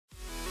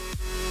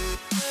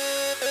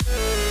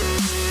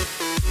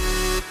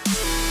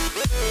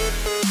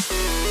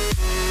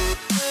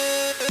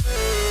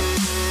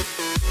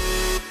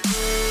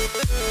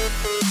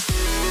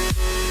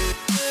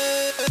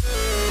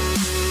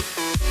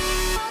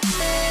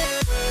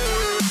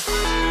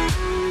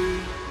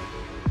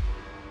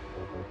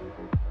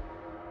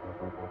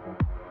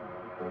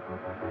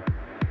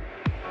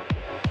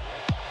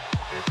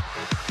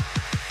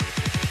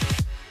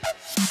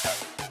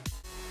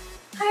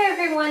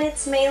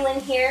Lynn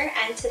here,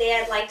 and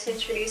today I'd like to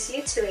introduce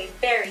you to a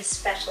very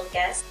special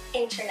guest,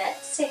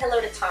 Internet. Say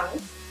hello to Tommy.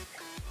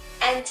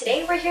 And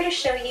today we're here to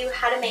show you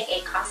how to make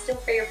a costume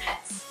for your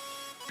pets.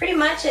 Pretty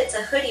much it's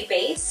a hoodie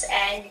base,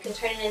 and you can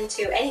turn it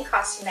into any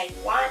costume that you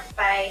want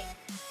by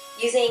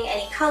using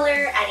any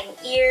color, adding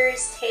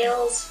ears,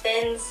 tails,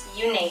 fins,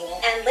 you name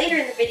it. And later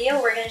in the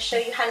video we're going to show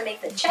you how to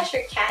make the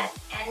Cheshire Cat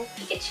and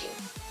Pikachu.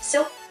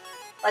 So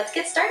let's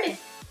get started.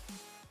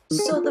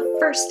 So the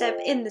first step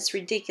in this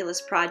ridiculous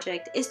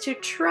project is to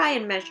try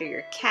and measure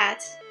your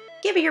cat.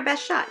 Give it your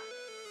best shot.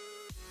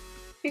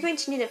 You're going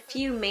to need a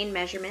few main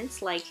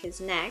measurements like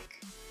his neck,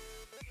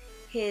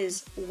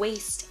 his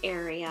waist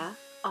area,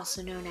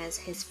 also known as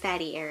his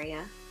fatty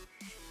area.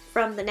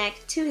 From the neck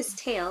to his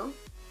tail,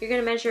 you're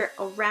going to measure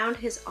around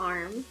his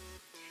arm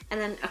and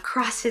then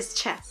across his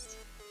chest.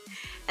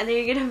 And then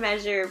you're going to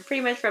measure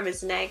pretty much from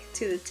his neck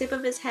to the tip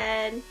of his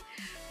head.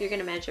 You're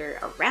going to measure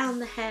around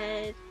the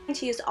head. I'm going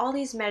to use all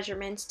these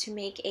measurements to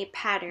make a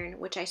pattern,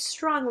 which I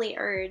strongly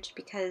urge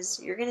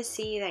because you're going to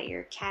see that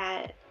your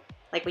cat,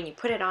 like when you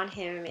put it on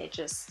him,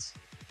 it's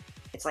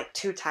like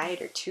too tight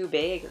or too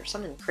big or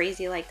something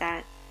crazy like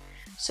that.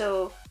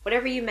 So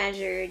whatever you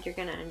measured, you're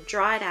going to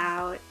draw it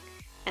out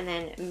and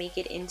then make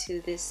it into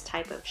this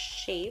type of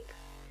shape.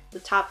 The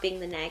top being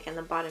the neck and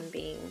the bottom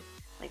being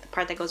like the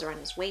part that goes around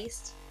his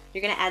waist.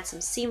 You're going to add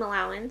some seam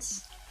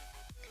allowance.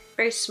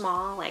 Very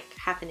small, like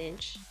 ½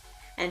 inch,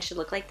 and it should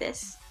look like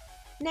this.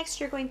 Next,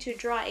 you're going to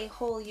draw a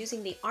hole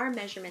using the arm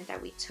measurement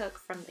that we took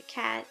from the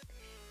cat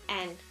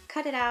and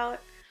cut it out,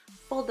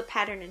 fold the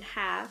pattern in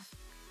half,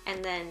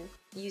 and then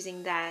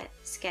using that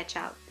sketch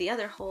out the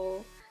other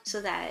hole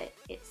so that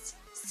it's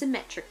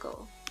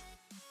symmetrical.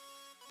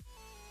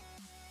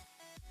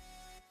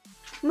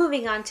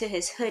 Moving on to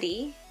his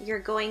hoodie, you're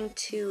going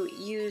to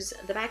use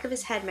the back of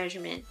his head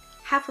measurement,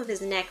 half of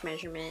his neck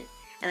measurement,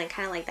 and then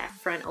kind of like that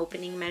front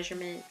opening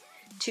measurement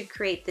to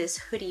create this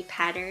hoodie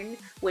pattern,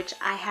 which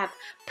I have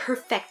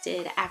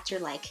perfected after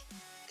like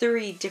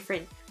 3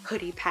 different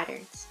hoodie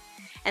patterns.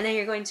 And then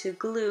you're going to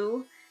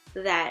glue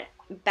that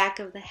back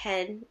of the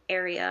head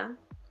area.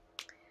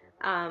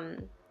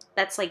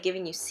 That's like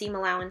giving you seam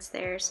allowance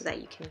there so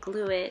that you can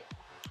glue it.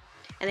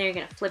 And then you're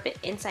going to flip it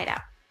inside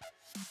out.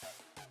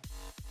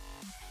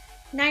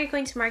 Now you're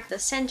going to mark the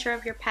center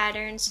of your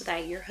pattern so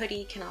that your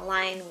hoodie can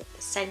align with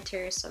the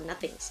center so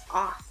nothing's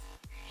off.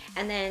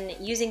 And then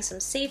using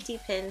some safety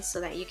pins so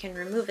that you can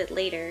remove it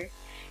later,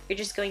 you're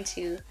just going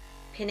to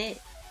pin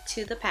it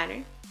to the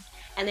pattern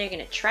and then you're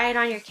going to try it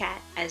on your cat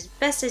as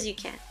best as you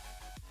can.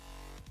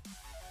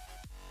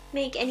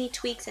 Make any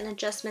tweaks and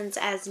adjustments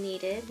as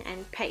needed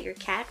and pet your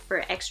cat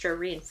for extra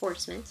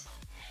reinforcement.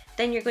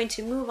 Then you're going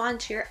to move on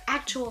to your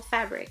actual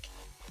fabric.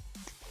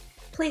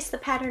 Place the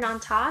pattern on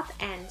top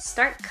and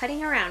start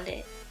cutting around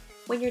it.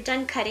 When you're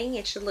done cutting,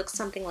 it should look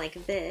something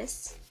like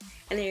this,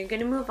 and then you're going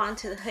to move on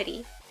to the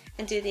hoodie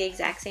and do the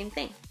exact same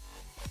thing.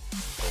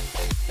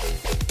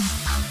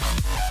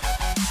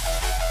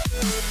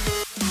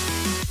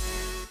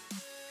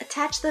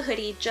 Attach the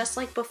hoodie just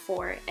like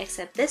before,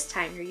 except this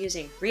time you're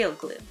using real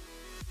glue.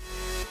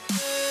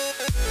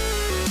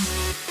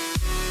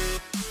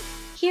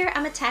 Here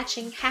I'm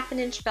attaching ½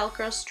 inch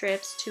Velcro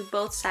strips to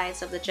both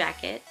sides of the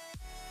jacket.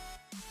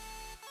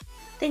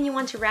 Then you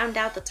want to round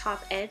out the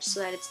top edge so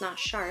that it's not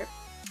sharp.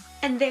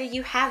 And there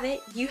you have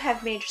it. You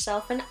have made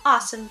yourself an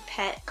awesome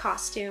pet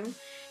costume.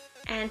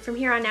 And from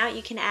here on out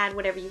you can add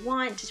whatever you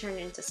want to turn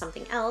it into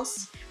something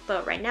else.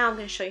 But right now I'm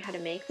going to show you how to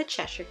make the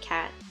Cheshire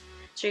Cat.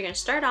 So you're going to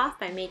start off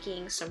by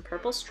making some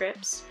purple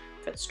strips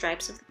for the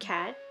stripes of the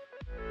cat.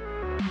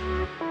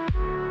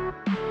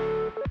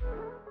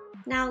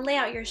 Now lay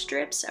out your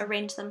strips,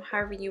 arrange them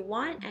however you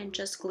want, and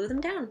just glue them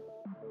down.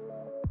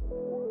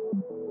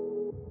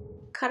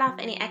 Cut off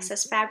any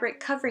excess fabric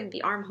covering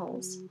the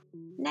armholes.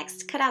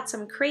 Next, cut out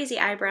some crazy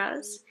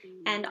eyebrows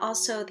and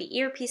also the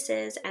ear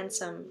pieces and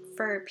some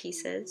fur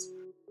pieces.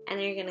 And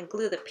then you're going to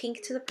glue the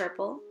pink to the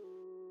purple.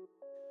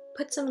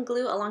 Put some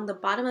glue along the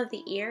bottom of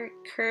the ear,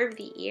 curve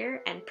the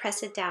ear, and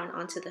press it down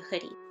onto the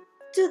hoodie.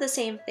 Do the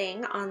same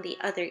thing on the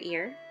other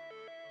ear.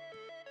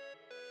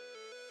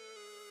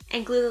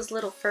 And glue those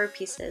little fur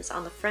pieces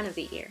on the front of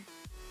the ear.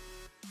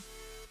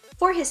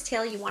 For his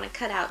tail, you want to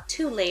cut out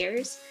 2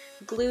 layers,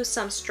 glue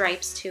some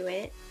stripes to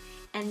it,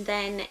 and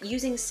then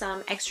using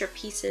some extra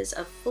pieces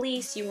of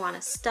fleece, you want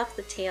to stuff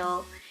the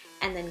tail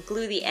and then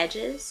glue the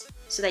edges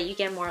so that you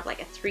get more of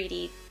like a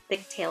 3D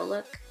thick tail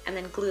look, and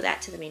then glue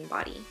that to the main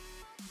body.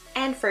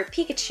 And for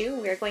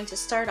Pikachu, we're going to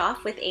start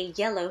off with a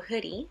yellow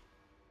hoodie.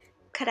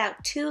 Cut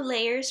out 2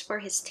 layers for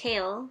his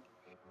tail,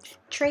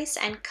 trace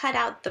and cut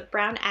out the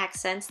brown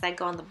accents that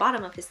go on the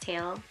bottom of his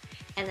tail,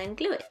 and then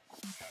glue it.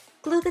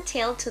 Glue the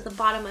tail to the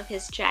bottom of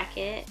his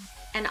jacket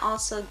and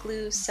also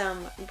glue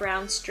some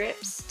brown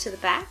strips to the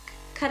back.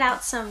 Cut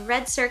out some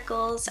red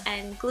circles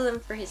and glue them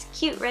for his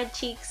cute red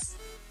cheeks.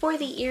 For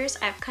the ears,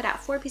 I've cut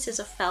out 4 pieces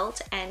of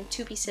felt and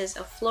 2 pieces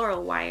of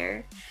floral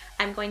wire.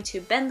 I'm going to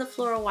bend the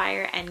floral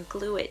wire and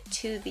glue it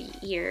to the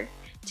ear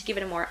to give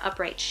it a more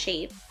upright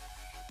shape.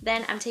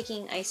 Then I'm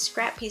taking a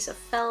scrap piece of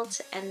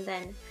felt and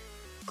then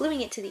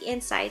gluing it to the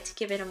inside to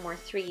give it a more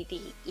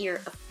 3D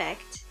ear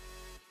effect.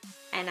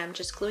 And I'm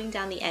just gluing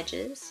down the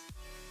edges.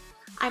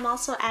 I'm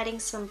also adding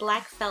some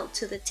black felt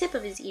to the tip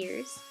of his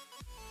ears.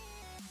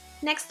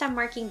 Next, I'm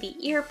marking the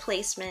ear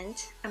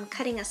placement. I'm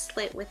cutting a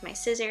slit with my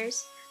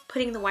scissors,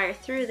 putting the wire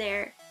through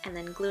there, and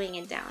then gluing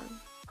it down.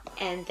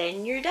 And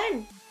then you're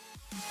done!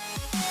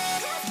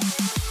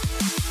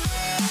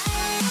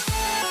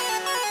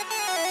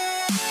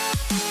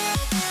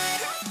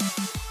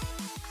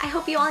 I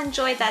hope you all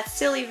enjoyed that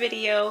silly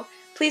video.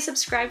 Please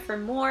subscribe for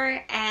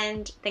more,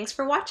 and thanks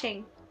for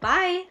watching.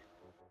 Bye!